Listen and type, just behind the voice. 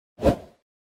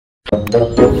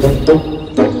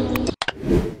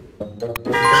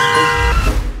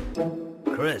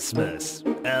Christmas,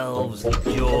 elves,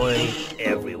 joy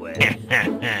everywhere.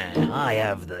 I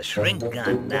have the shrink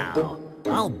gun now.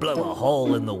 I'll blow a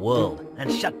hole in the world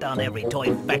and shut down every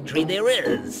toy factory there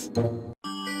is.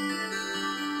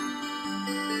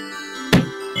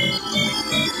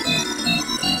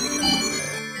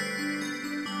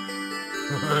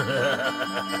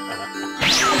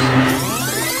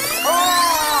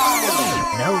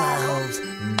 No elves,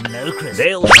 no Christmas.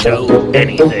 They'll show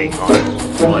anything on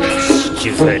what a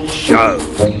stupid show.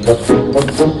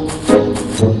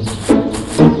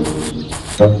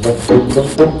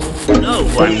 No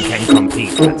one can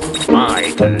compete with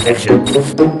my collection.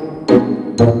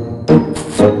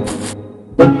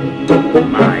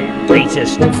 My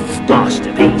latest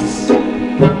masterpiece.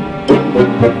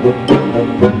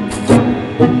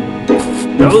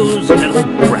 Those little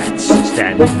brats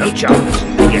stand no chance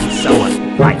against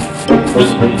someone like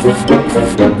me.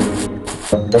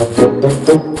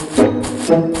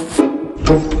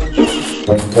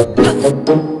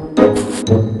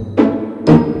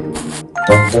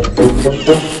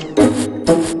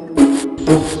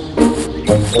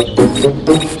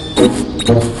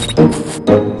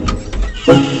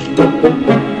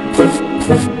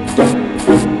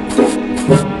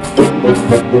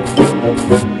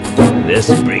 This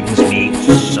brings me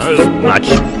so much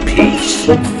peace.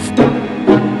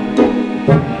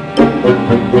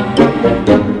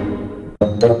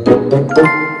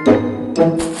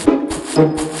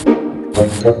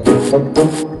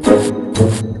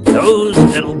 Those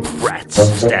little brats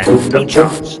stand no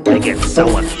chance against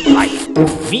someone like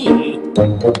me.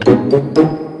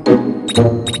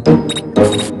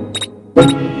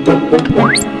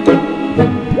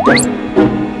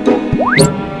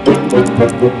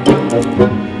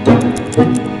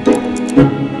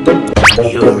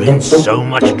 You're in so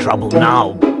much trouble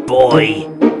now, boy.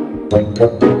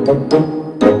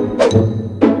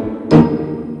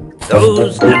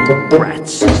 Those little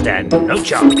brats stand no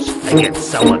chance against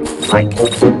someone like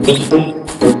me.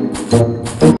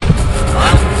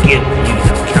 I'll give you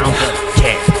the count of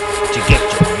 10 to get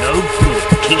your no-good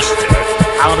keister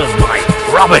out of my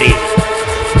property.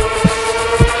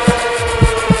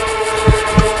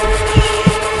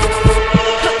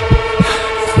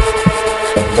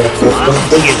 I'll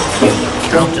give you the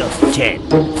count of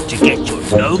 10 to get your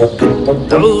no-good.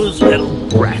 Those little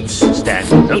brats stand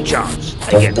no chance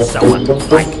against someone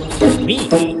like me.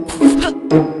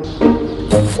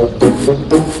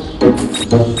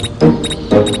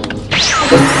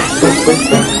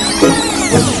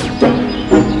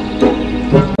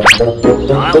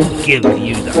 I'll give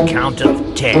you the count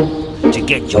of 10 to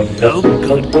get your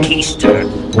no-good keister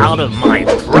out of my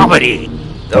property.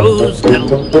 Those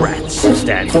little brats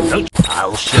stand no.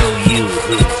 I'll show you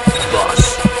who's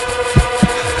boss.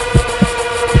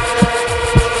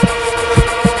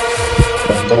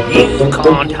 You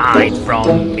can't hide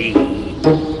from me.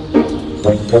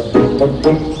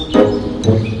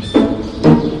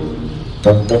 Let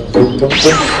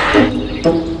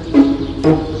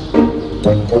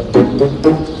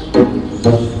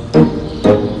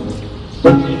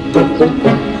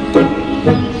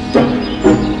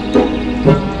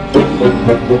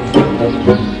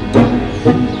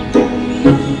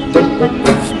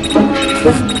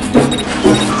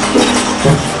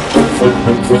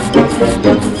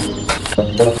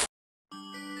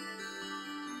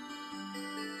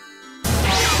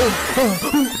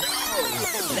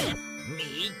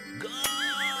me go!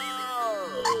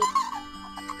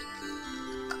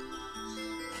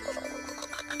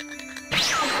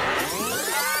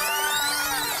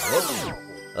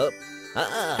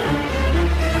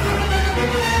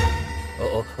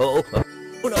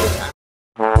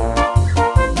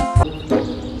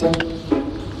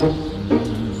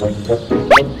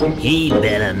 He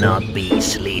better not be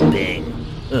sleeping.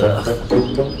 Ugh.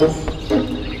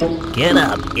 Get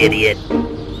up, idiot.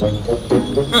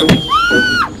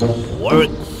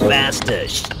 Work faster,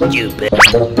 stupid.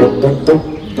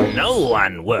 No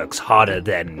one works harder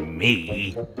than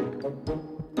me.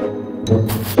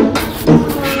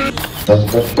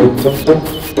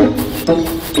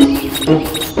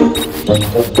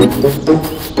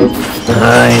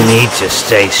 I need to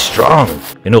stay strong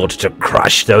in order to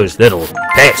crush those little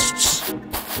pests.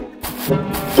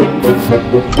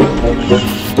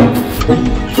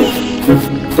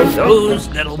 Those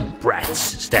little brats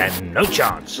stand no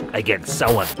chance against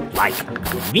someone like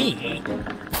me.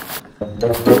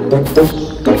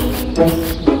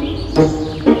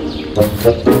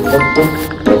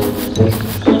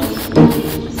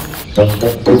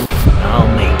 I'll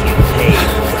make you pay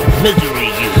for the misery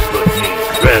you put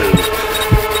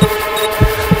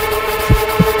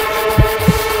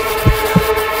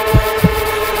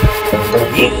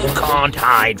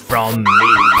hide from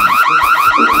me.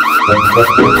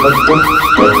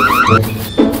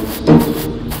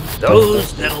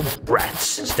 Those little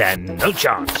brats stand no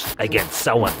chance against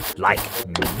someone like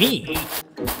me.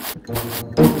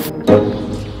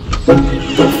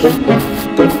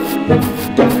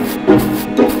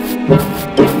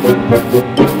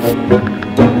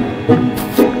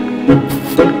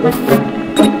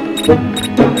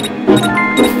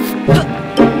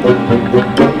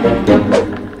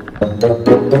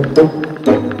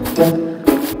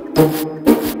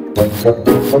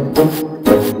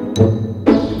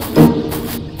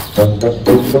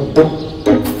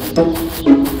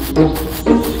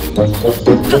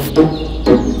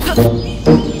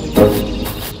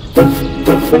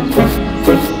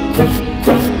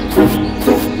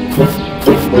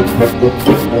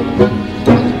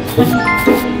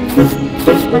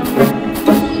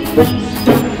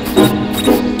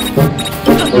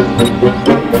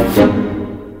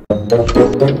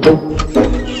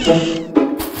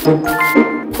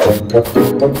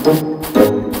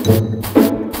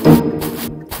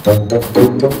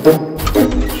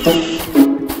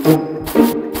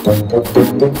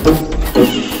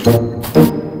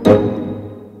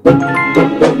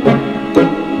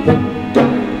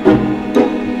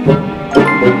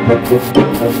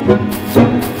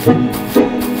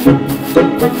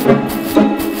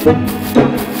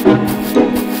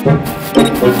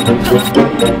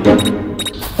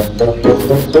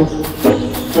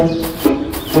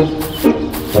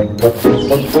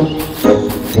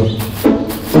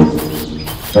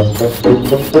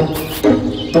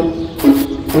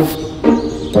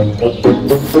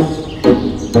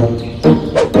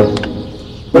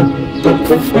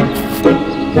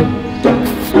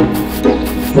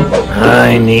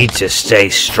 I need to stay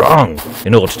strong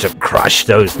in order to crush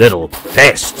those little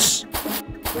pests.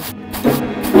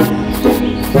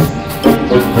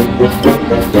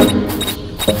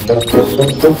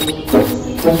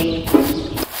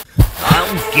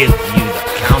 I'll give you the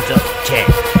count of 10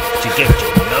 to get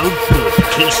your no-good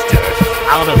keister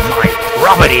out of my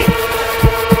property.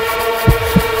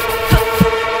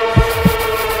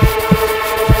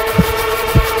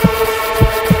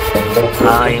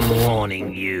 I'm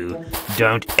warning you,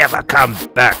 don't ever come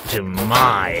back to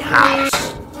my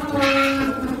house.